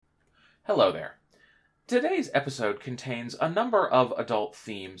Hello there. Today's episode contains a number of adult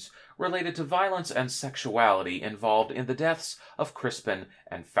themes related to violence and sexuality involved in the deaths of Crispin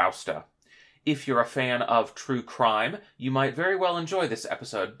and Fausta. If you're a fan of true crime, you might very well enjoy this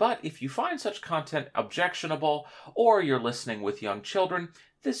episode, but if you find such content objectionable or you're listening with young children,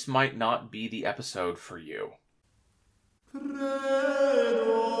 this might not be the episode for you.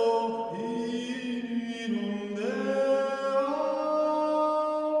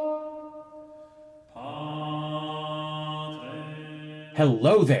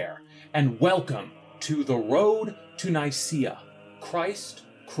 Hello there, and welcome to The Road to Nicaea, Christ,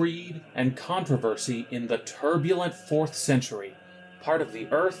 Creed, and Controversy in the Turbulent 4th Century, part of the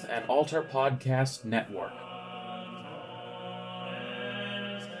Earth and Altar Podcast Network.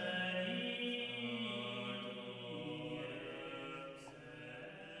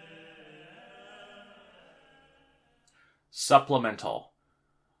 Supplemental.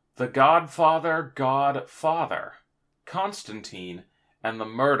 The Godfather God-Father, Constantine, and the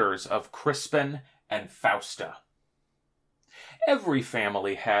murders of Crispin and Fausta. Every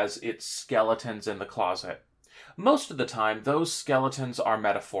family has its skeletons in the closet. Most of the time, those skeletons are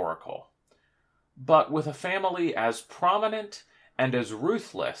metaphorical. But with a family as prominent and as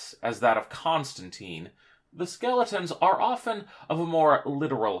ruthless as that of Constantine, the skeletons are often of a more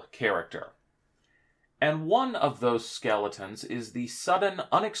literal character. And one of those skeletons is the sudden,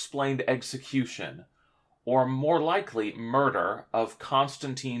 unexplained execution, or more likely murder, of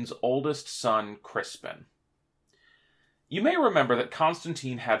Constantine's oldest son, Crispin. You may remember that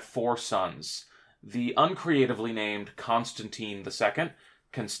Constantine had 4 sons, the uncreatively named Constantine II,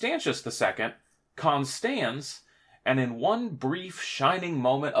 Constantius II, Constans, and in one brief, shining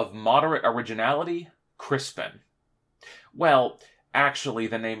moment of moderate originality, Crispin. Well, actually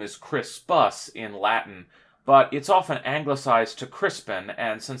the name is Crispus in Latin, but it's often anglicized to Crispin,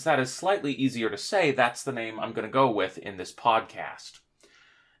 and since that is slightly easier to say, that's the name I'm going to go with in this podcast.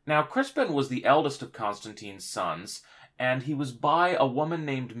 Now, Crispin was the eldest of Constantine's sons, and he was by a woman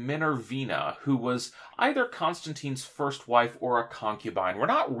named Minervina, who was either Constantine's first wife or a concubine. We're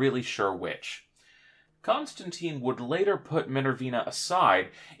not really sure which. Constantine would later put Minervina aside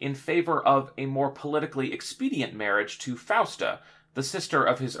in favor of a more politically expedient marriage to Fausta, the sister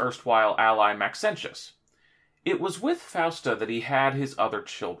of his erstwhile ally Maxentius. It was with Fausta that he had his other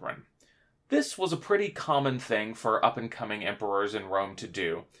children. This was a pretty common thing for up-and-coming emperors in Rome to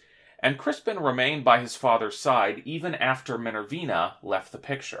do, and Crispin remained by his father's side even after Minervina left the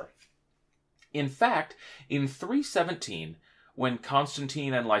picture. In fact, in 317, when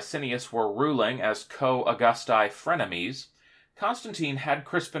Constantine and Licinius were ruling as co-Augusti frenemies, Constantine had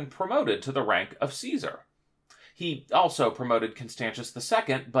Crispin promoted to the rank of Caesar. He also promoted Constantius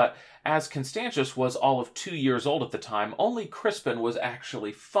II, but as Constantius was all of 2 years old at the time, only Crispin was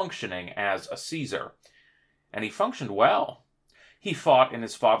actually functioning as a Caesar. And he functioned well. He fought in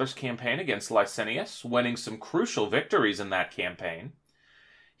his father's campaign against Licinius, winning some crucial victories in that campaign.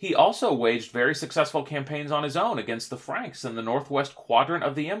 He also waged very successful campaigns on his own against the Franks in the northwest quadrant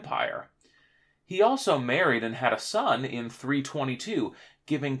of the empire. He also married and had a son in 322,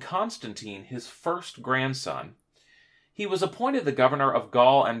 giving Constantine his first grandson. He was appointed the governor of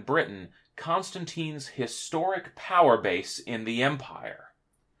Gaul and Britain, Constantine's historic power base in the empire.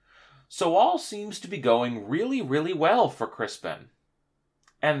 So all seems to be going really, really well for Crispin.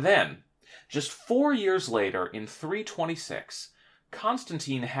 And then, just 4 years later, in 326,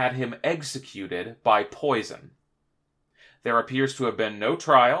 Constantine had him executed by poison. There appears to have been no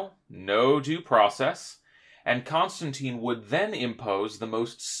trial, no due process, and Constantine would then impose the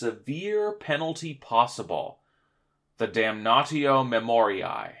most severe penalty possible, the damnatio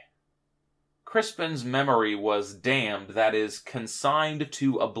memoriae. Crispin's memory was damned, that is, consigned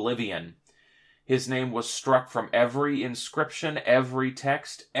to oblivion. His name was struck from every inscription, every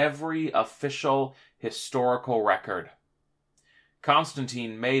text, every official historical record.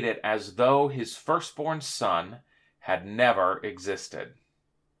 Constantine made it as though his firstborn son had never existed.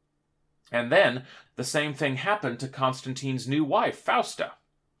 And then, the same thing happened to Constantine's new wife, Fausta.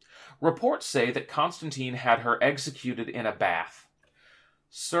 Reports say that Constantine had her executed in a bath.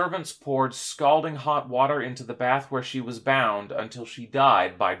 Servants poured scalding hot water into the bath where she was bound until she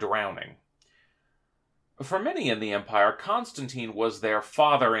died by drowning. For many in the empire, Constantine was their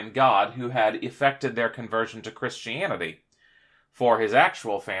father in God who had effected their conversion to Christianity. For his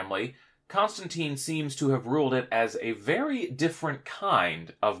actual family, Constantine seems to have ruled it as a very different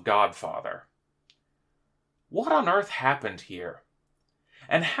kind of godfather. What on earth happened here?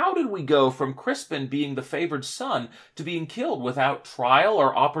 And how did we go from Crispin being the favored son to being killed without trial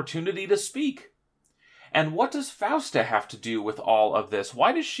or opportunity to speak? And what does Fausta have to do with all of this?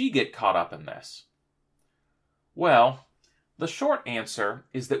 Why does she get caught up in this? Well, the short answer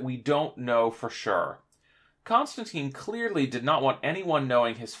is that we don't know for sure. Constantine clearly did not want anyone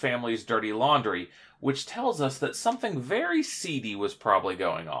knowing his family's dirty laundry, which tells us that something very seedy was probably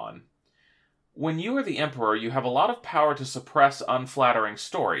going on. When you are the emperor, you have a lot of power to suppress unflattering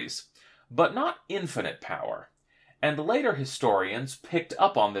stories, but not infinite power. And later historians picked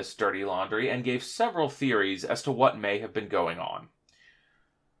up on this dirty laundry and gave several theories as to what may have been going on.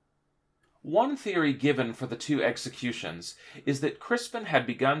 One theory given for the two executions is that Crispin had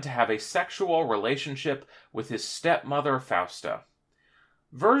begun to have a sexual relationship with his stepmother Fausta.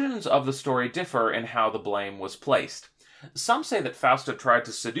 Versions of the story differ in how the blame was placed. Some say that Fausta tried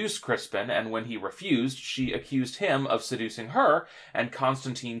to seduce Crispin, and when he refused, she accused him of seducing her, and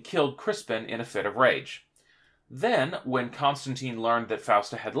Constantine killed Crispin in a fit of rage. Then, when Constantine learned that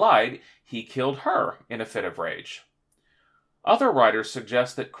Fausta had lied, he killed her in a fit of rage. Other writers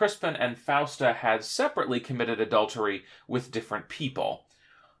suggest that Crispin and Fausta had separately committed adultery with different people.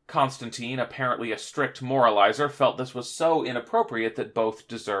 Constantine, apparently a strict moralizer, felt this was so inappropriate that both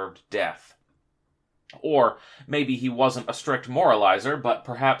deserved death. Or maybe he wasn't a strict moralizer, but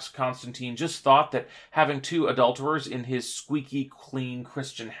perhaps Constantine just thought that having two adulterers in his squeaky clean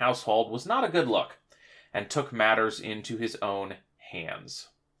Christian household was not a good look, and took matters into his own hands.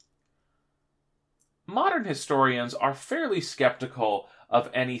 Modern historians are fairly skeptical of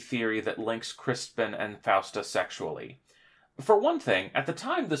any theory that links Crispin and Fausta sexually. For one thing, at the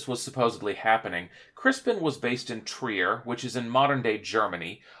time this was supposedly happening, Crispin was based in Trier, which is in modern-day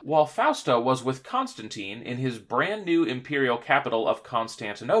Germany, while Fausta was with Constantine in his brand-new imperial capital of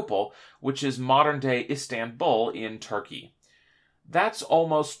Constantinople, which is modern-day Istanbul in Turkey. That's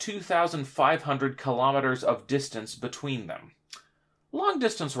almost 2,500 kilometers of distance between them.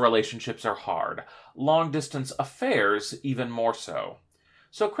 Long-distance relationships are hard. Long-distance affairs even more so.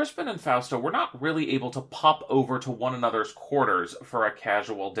 So Crispin and Fausta were not really able to pop over to one another's quarters for a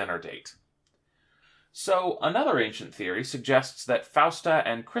casual dinner date. So another ancient theory suggests that Fausta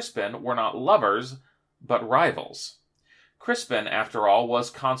and Crispin were not lovers, but rivals. Crispin, after all, was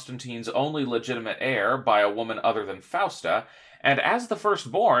Constantine's only legitimate heir by a woman other than Fausta, and as the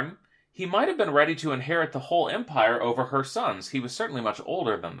firstborn, he might have been ready to inherit the whole empire over her sons. He was certainly much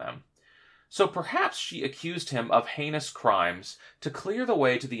older than them. So perhaps she accused him of heinous crimes to clear the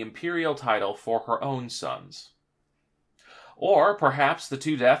way to the imperial title for her own sons. Or perhaps the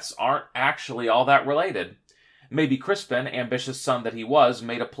two deaths aren't actually all that related. Maybe Crispin, ambitious son that he was,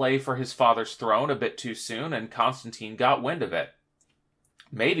 made a play for his father's throne a bit too soon, and Constantine got wind of it.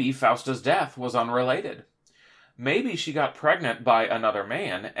 Maybe Fausta's death was unrelated. Maybe she got pregnant by another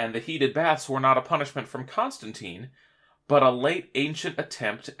man, and the heated baths were not a punishment from Constantine, but a late ancient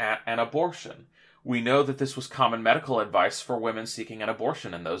attempt at an abortion. We know that this was common medical advice for women seeking an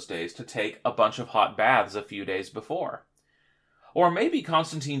abortion in those days, to take a bunch of hot baths a few days before. Or maybe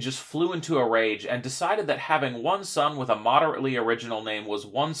Constantine just flew into a rage and decided that having one son with a moderately original name was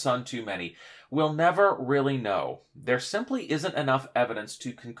one son too many. We'll never really know. There simply isn't enough evidence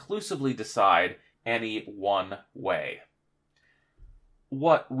to conclusively decide any one way.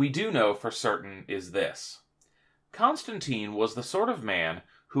 What we do know for certain is this. Constantine was the sort of man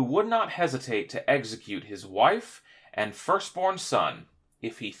who would not hesitate to execute his wife and firstborn son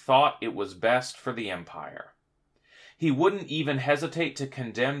if he thought it was best for the empire. He wouldn't even hesitate to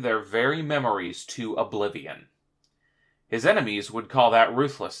condemn their very memories to oblivion. His enemies would call that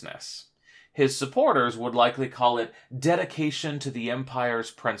ruthlessness. His supporters would likely call it dedication to the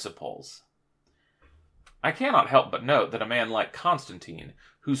empire's principles. I cannot help but note that a man like Constantine,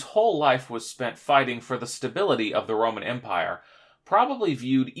 whose whole life was spent fighting for the stability of the Roman Empire, probably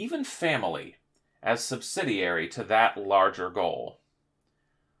viewed even family as subsidiary to that larger goal.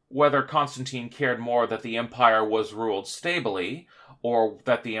 Whether Constantine cared more that the empire was ruled stably, or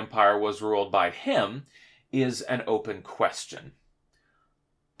that the empire was ruled by him, is an open question.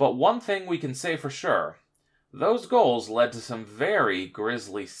 But one thing we can say for sure, those goals led to some very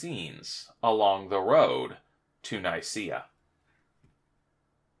grisly scenes along the road to Nicaea.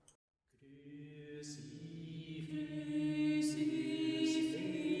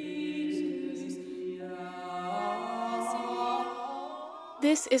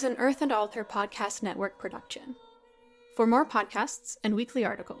 This is an Earth and Altar Podcast Network production. For more podcasts and weekly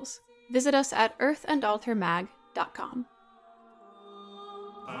articles, visit us at earthandaltarmag.com.